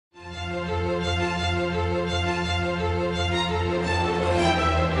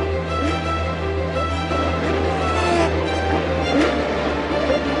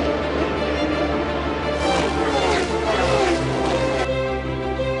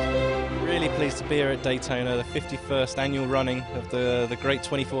pleased to be here at Daytona, the 51st annual running of the great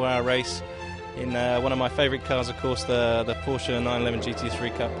 24-hour race in one of my favorite cars, of course, the Porsche 911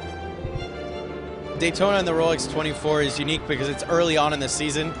 GT3 Cup. Daytona and the Rolex 24 is unique because it's early on in the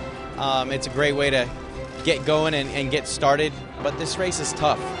season. It's a great way to get going and get started, but this race is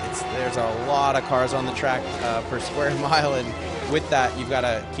tough. There's a lot of cars on the track per square mile, and with that, you've got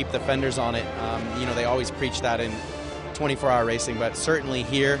to keep the fenders on it. You know, they always preach that in 24-hour racing, but certainly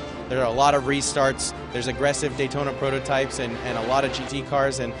here, there are a lot of restarts. There's aggressive Daytona prototypes and a lot of GT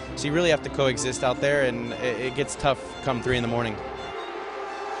cars, and so you really have to coexist out there, and it gets tough come 3 in the morning.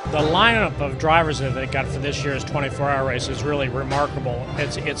 The lineup of drivers that they got for this year's 24-hour race is really remarkable.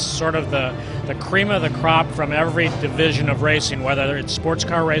 It's sort of the cream of the crop from every division of racing, whether it's sports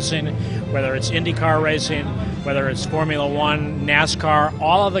car racing, whether it's IndyCar racing, whether it's Formula One, NASCAR.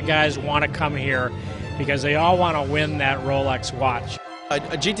 All of the guys want to come here because they all want to win that Rolex watch. A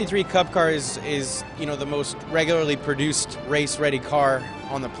GT3 Cup car is you know, the most regularly produced race-ready car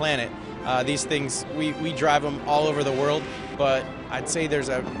on the planet. These things, we drive them all over the world, but I'd say there's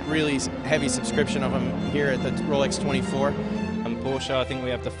a really heavy subscription of them here at the Rolex 24. And Porsche, I think we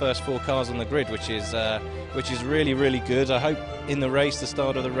have the first 4 cars on the grid, which is really, really good. I hope in the race, the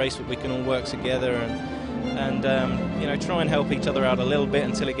start of the race, that we can all work together and you know, try and help each other out a little bit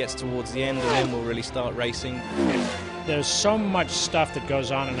until it gets towards the end, and then we'll really start racing. There's so much stuff that goes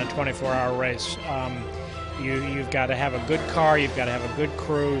on in a 24-hour race. You've got to have a good car, you've got to have a good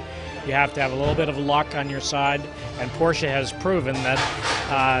crew, you have to have a little bit of luck on your side, and Porsche has proven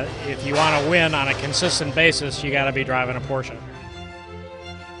that if you want to win on a consistent basis, you got to be driving a Porsche.